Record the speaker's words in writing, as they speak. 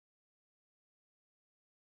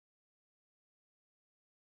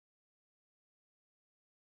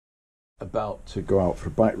About to go out for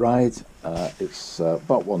a bike ride. It's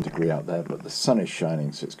about 1 degree out there, but the sun is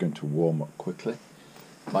shining, so it's going to warm up quickly.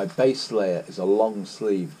 My base layer is a long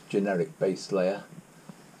sleeve generic base layer,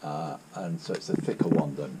 and so it's a thicker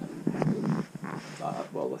one than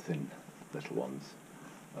well, the thin little ones.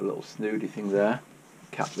 A little snoody thing there,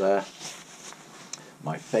 cap there.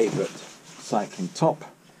 My favourite cycling top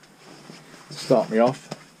to start me off,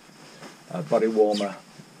 body warmer,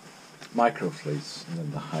 micro fleece, and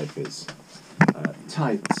then the high vis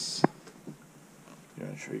tights.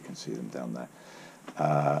 I'm sure you can see them down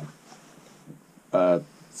there.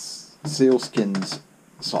 Sealskins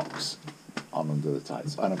socks on under the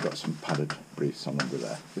tights, and I've got some padded briefs on under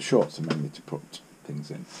there. The shorts are mainly to put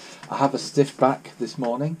things in. I have a stiff back this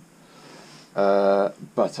morning,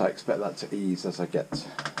 but I expect that to ease as I get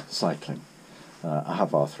cycling. I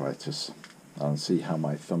have arthritis. I'll see how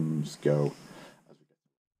my thumbs go.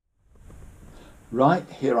 Right,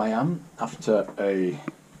 here I am after a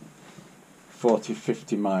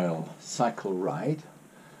 40-50 mile cycle ride.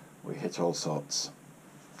 We hit all sorts,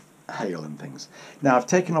 hail and things. Now I've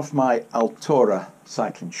taken off my Altura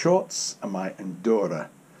cycling shorts and my Endura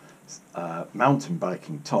mountain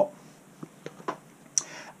biking top.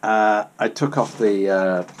 I took off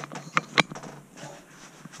the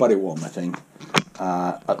body warmer thing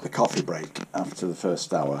at the coffee break after the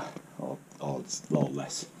first hour, or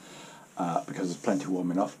less. Because there's plenty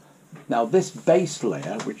warm enough. Now this base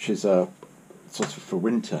layer, which is a sort of for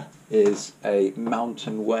winter, is a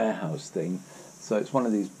Mountain Warehouse thing. So it's one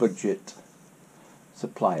of these budget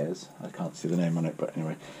suppliers. I can't see the name on it, but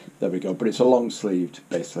anyway, there we go. But it's a long sleeved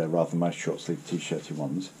base layer rather than my short sleeved t-shirty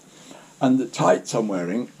ones. And the tights I'm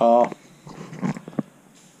wearing are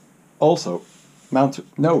also mounted.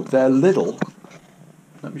 No, they're little.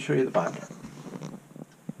 Let me show you the back.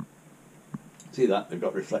 See that? They've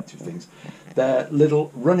got reflective things. They're little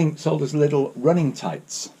running, sold as little running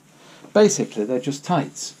tights. Basically, they're just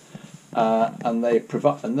tights, and they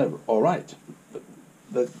provide, and they're all right,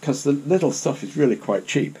 because the little stuff is really quite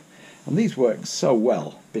cheap, and these work so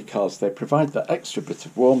well because they provide that extra bit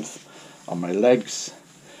of warmth on my legs.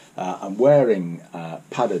 I'm wearing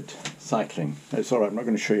padded cycling. It's all right. I'm not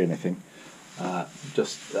going to show you anything.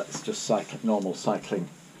 That's just cycling, normal cycling.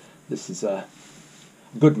 This is a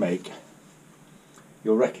good make.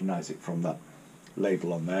 You'll recognise it from that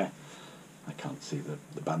label on there. I can't see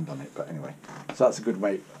the band on it, but anyway. So that's a good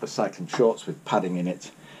way of cycling shorts with padding in it.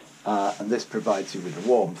 And this provides you with the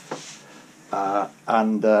warmth.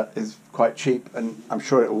 And is quite cheap, and I'm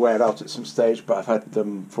sure it'll wear out at some stage, but I've had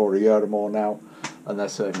them for a year or more now, and they're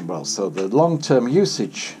serving well. So the long-term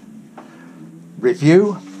usage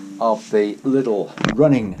review of the little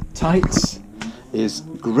running tights is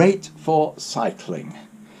great for cycling.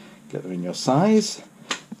 Get them in your size.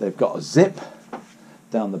 They've got a zip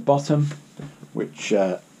down the bottom, which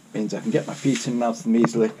means I can get my feet in and out of them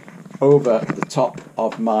easily, over the top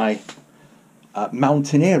of my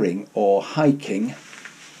mountaineering or hiking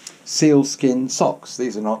sealskin socks.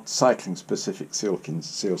 These are not cycling specific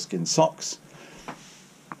sealskin socks.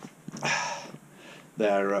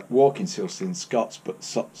 They're walking sealskin socks,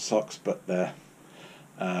 but they're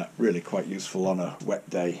really quite useful on a wet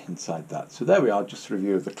day inside that. So there we are, just a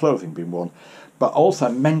review of the clothing being worn. But also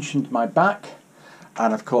I mentioned my back,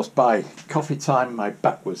 and of course by coffee time my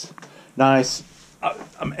back was nice.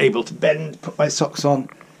 I'm able to bend, put my socks on.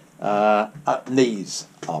 Knees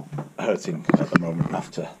are hurting at the moment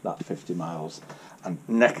after that 50 miles, and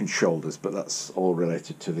neck and shoulders, but that's all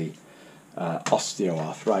related to the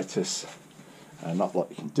osteoarthritis. Not a lot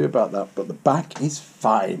you can do about that, but the back is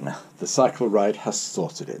fine. The cycle ride has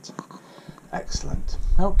sorted it. Excellent.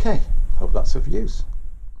 Okay, hope that's of use.